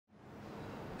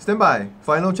Stand by.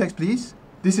 Final checks, please.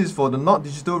 This is for the not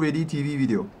digital ready TV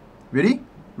video. Ready?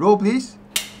 Roll, please.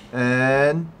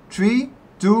 And 3,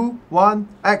 2, 1,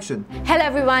 action. Hello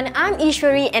everyone, I'm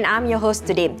Ishwari and I'm your host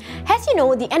today. As you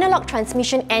know, the analog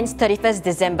transmission ends 31st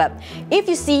December. If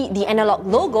you see the analog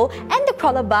logo and the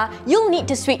crawler bar, you'll need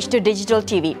to switch to digital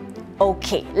TV.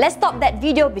 Okay, let's stop that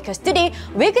video because today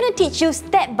we're going to teach you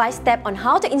step by step on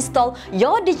how to install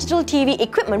your digital TV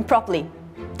equipment properly.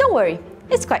 Don't worry,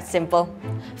 it's quite simple.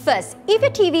 First, if your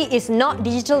TV is not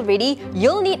digital ready,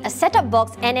 you'll need a set-top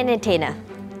box and an antenna.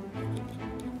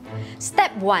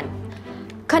 Step 1.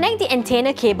 Connect the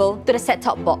antenna cable to the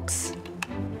set-top box.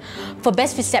 For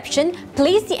best reception,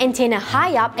 place the antenna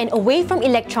high up and away from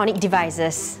electronic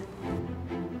devices.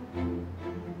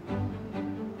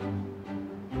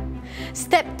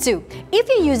 Step 2. If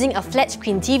you're using a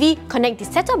flat-screen TV, connect the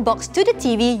set-top box to the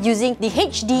TV using the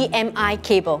HDMI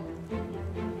cable.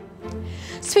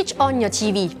 Switch on your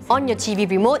TV. On your TV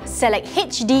remote, select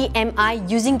HDMI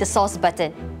using the source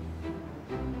button.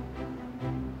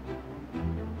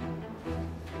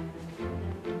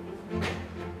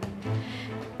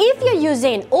 If you're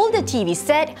using an older TV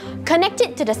set, connect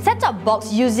it to the set-top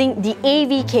box using the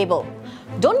AV cable.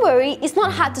 Don't worry, it's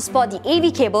not hard to spot the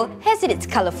AV cable as it's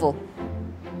colourful.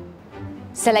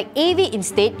 Select AV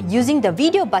instead using the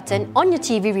video button on your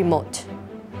TV remote.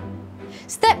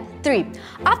 Step 3.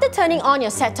 After turning on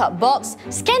your set-top box,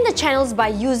 scan the channels by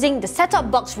using the set-top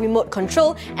box remote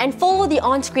control and follow the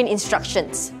on-screen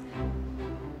instructions.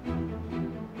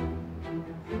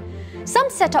 Some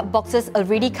set-top boxes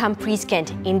already come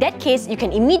pre-scanned. In that case, you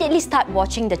can immediately start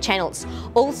watching the channels.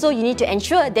 Also, you need to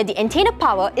ensure that the antenna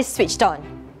power is switched on.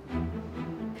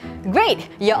 Great!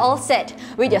 You're all set.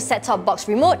 With your set-top box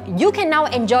remote, you can now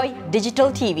enjoy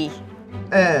digital TV.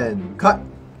 And cut.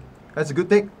 That's a good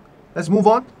take. Let's move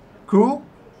on. Crew,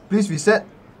 please reset.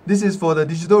 This is for the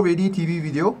digital ready TV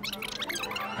video.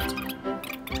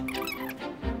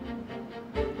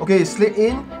 Okay, slate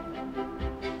in.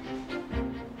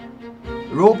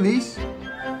 Roll, please.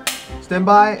 Stand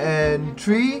by and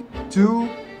 3, 2,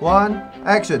 1,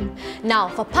 action. Now,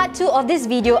 for part 2 of this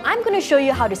video, I'm going to show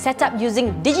you how to set up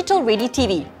using digital ready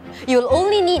TV. You'll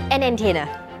only need an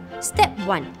antenna. Step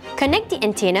 1. Connect the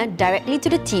antenna directly to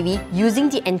the TV using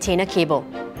the antenna cable.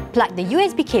 Plug the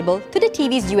USB cable to the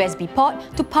TV's USB port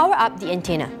to power up the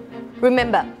antenna.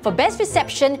 Remember, for best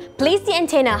reception, place the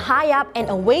antenna high up and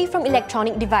away from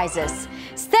electronic devices.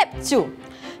 Step 2.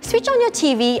 Switch on your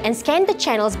TV and scan the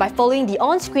channels by following the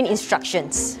on-screen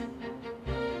instructions.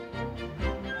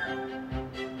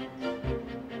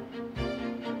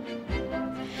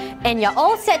 And you're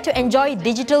all set to enjoy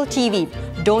digital TV.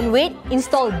 Don't wait,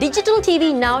 install digital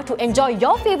TV now to enjoy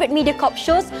your favorite MediaCorp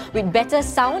shows with better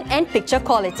sound and picture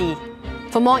quality.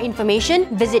 For more information,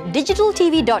 visit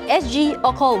digitaltv.sg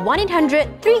or call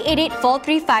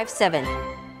 1-800-388-4357.